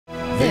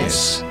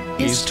This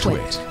is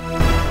TWiT.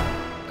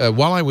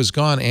 While I was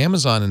gone,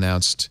 Amazon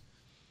announced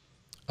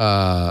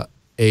a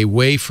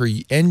way for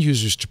end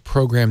users to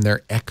program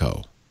their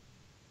Echo.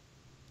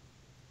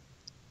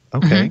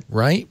 Okay.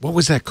 Right? What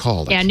was that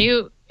called? Yeah,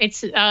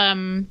 it's It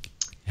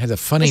had a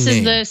funny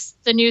name. This is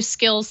the new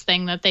skills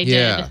thing that they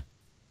did.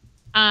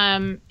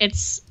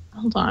 It's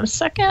hold on a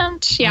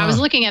second. Yeah, I was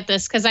looking at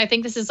this because I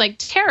think this is like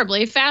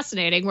terribly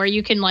fascinating, where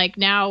you can like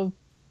now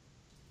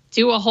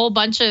do a whole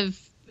bunch of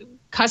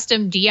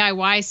custom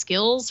DIY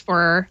skills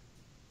for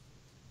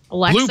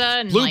Alexa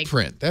and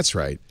Blueprint. That's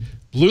right.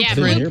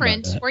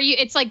 Blueprint. Where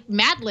it's like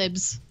Mad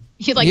Libs.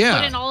 You put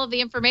in all of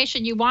the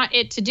information you want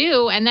it to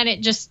do, and then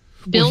it just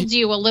builds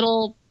you a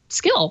little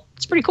skill.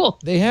 It's pretty cool.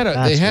 They had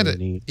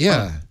a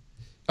yeah.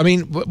 I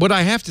mean, what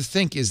I have to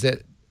think is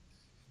that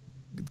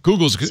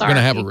Google's going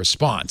to have a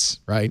response,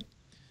 right?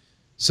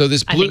 So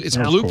it's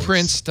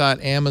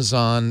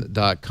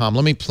blueprints.amazon.com.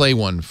 Let me play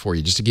one for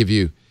you just to give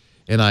you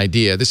an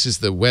idea. This is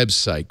the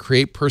website.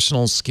 Create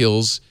personal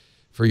skills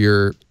for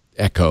your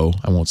Echo.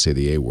 I won't say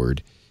the A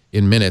word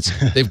in minutes.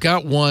 They've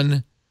got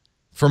one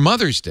for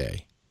Mother's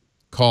Day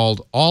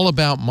called All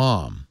About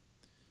Mom.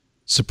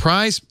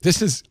 Surprise.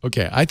 This is,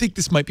 okay, I think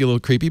this might be a little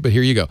creepy, but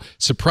here you go.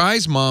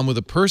 Surprise mom with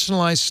a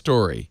personalized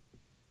story.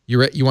 You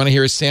want to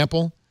hear a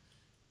sample?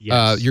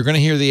 Yes. You're going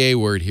to hear the A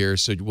word here,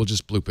 so we'll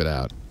just bloop it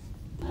out.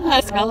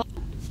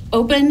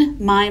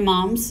 Open my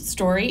mom's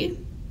story.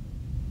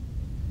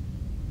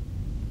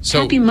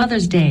 So, Happy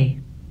Mother's Day.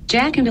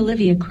 Jack and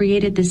Olivia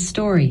created this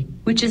story,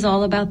 which is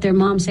all about their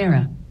mom,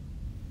 Sarah.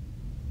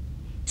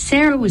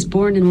 Sarah was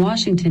born in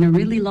Washington a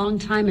really long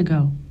time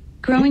ago.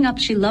 Growing up,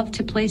 she loved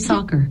to play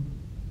soccer.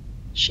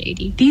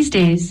 Shady. These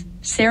days,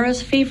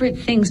 Sarah's favorite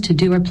things to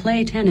do are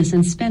play tennis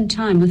and spend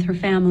time with her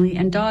family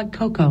and dog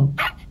Coco.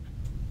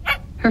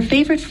 Her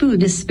favorite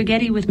food is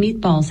spaghetti with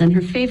meatballs, and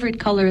her favorite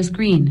color is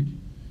green.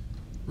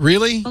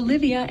 Really?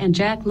 Olivia and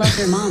Jack love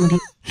their mom.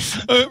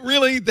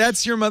 Really?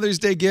 That's your Mother's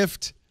Day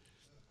gift?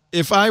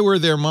 If I were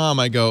their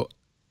mom, I go,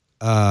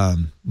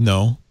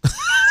 no.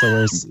 So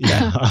where's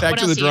back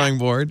to the drawing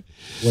board.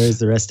 Where's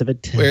the rest of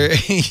it?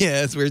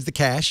 Where's the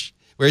cash?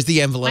 Where's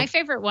the envelope? My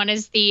favorite one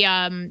is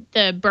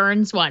the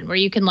Burns one, where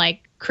you can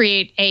like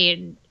create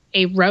a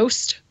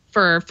roast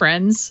for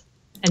friends,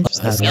 and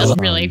it's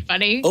really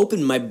funny.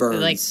 Open my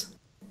Burns.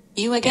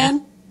 You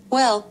again?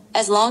 Well,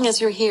 as long as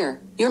you're here,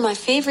 you're my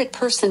favorite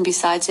person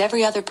besides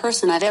every other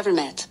person I've ever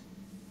met.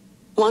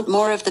 Want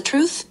more of the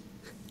truth?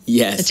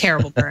 Yes. It's a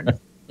terrible burn.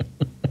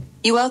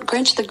 You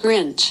out-Grinch the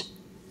Grinch.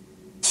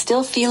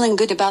 Still feeling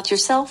good about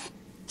yourself?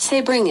 Say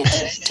bring it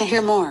to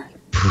hear more.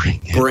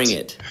 Bring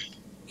it.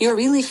 You're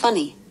really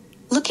funny.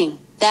 Looking,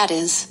 that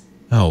is.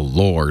 Oh,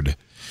 Lord.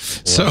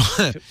 So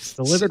it's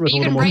delivered with a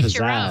little more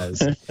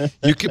pizzazz.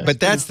 You can,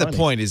 but that's the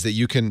point, is that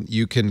you can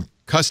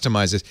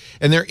customize this.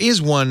 And there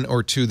is one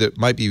or two that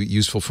might be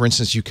useful. For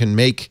instance, you can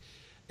make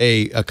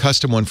a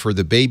custom one for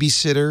the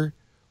babysitter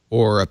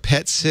or a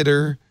pet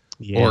sitter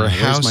or a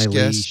house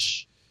guest.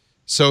 Leash?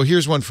 So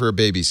here's one for a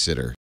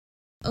babysitter.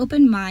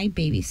 Open my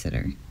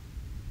babysitter.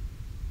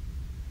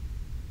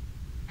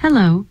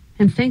 Hello,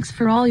 and thanks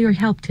for all your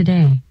help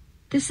today.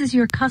 This is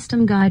your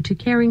custom guide to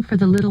caring for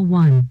the little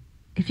one.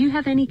 If you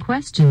have any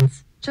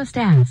questions, just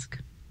ask.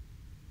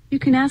 You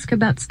can ask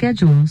about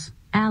schedules,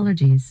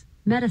 allergies,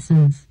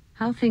 medicines,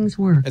 how things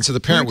work. And so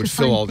the parent would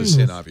fill all this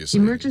in, obviously.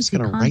 Emergency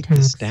contacts. Write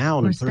this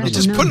down and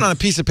just put it on a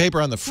piece of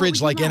paper on the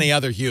fridge like any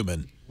other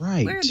human.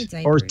 Right.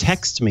 Or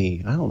text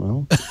me. I don't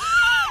know.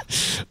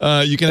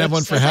 You can have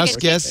one for house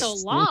guests. So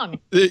long.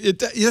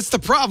 That's the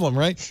problem,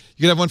 right?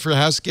 You can have one for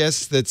house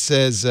guests that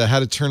says how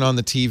to turn on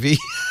the TV.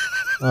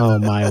 Oh,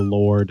 my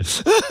Lord.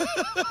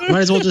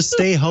 Might as well just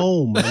stay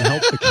home and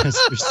help the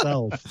guests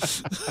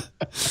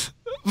yourself.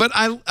 But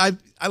I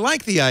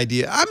like the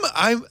idea.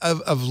 I'm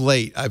of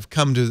late, I've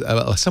come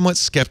to a somewhat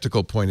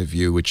skeptical point of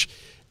view, which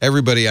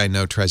everybody I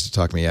know tries to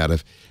talk me out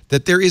of,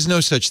 that there is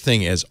no such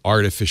thing as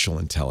artificial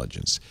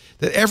intelligence.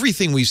 That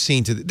everything we've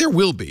seen there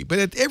will be,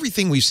 but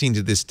everything we've seen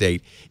to this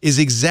date is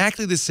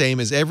exactly the same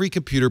as every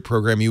computer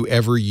program you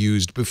ever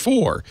used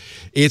before.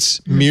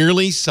 It's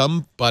merely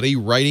somebody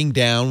writing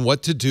down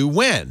what to do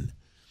when.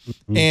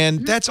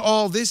 And that's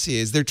all this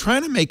is. They're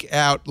trying to make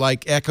out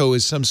like Echo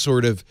is some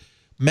sort of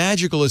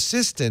magical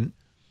assistant,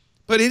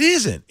 but it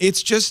isn't.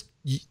 It's just,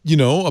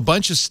 a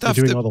bunch of stuff.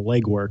 You're doing all the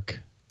legwork.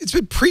 It's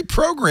been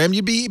pre-programmed.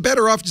 You'd be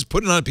better off just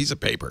putting it on a piece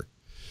of paper.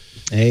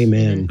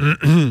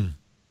 Amen.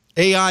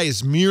 AI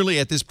is merely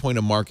at this point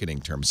a marketing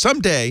term.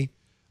 Someday,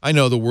 I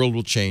know the world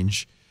will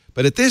change,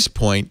 but at this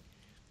point,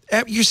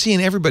 you're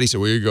seeing everybody say,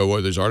 well, you go,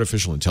 well, there's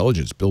artificial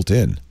intelligence built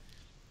in.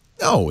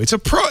 No, it's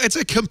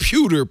a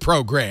computer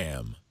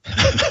program.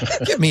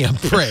 Give me a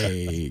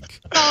break.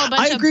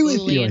 I agree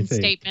with you. I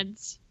think.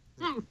 Statements.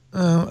 You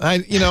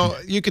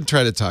can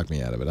try to talk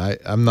me out of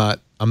it. I'm not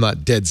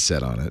dead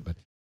set on it, but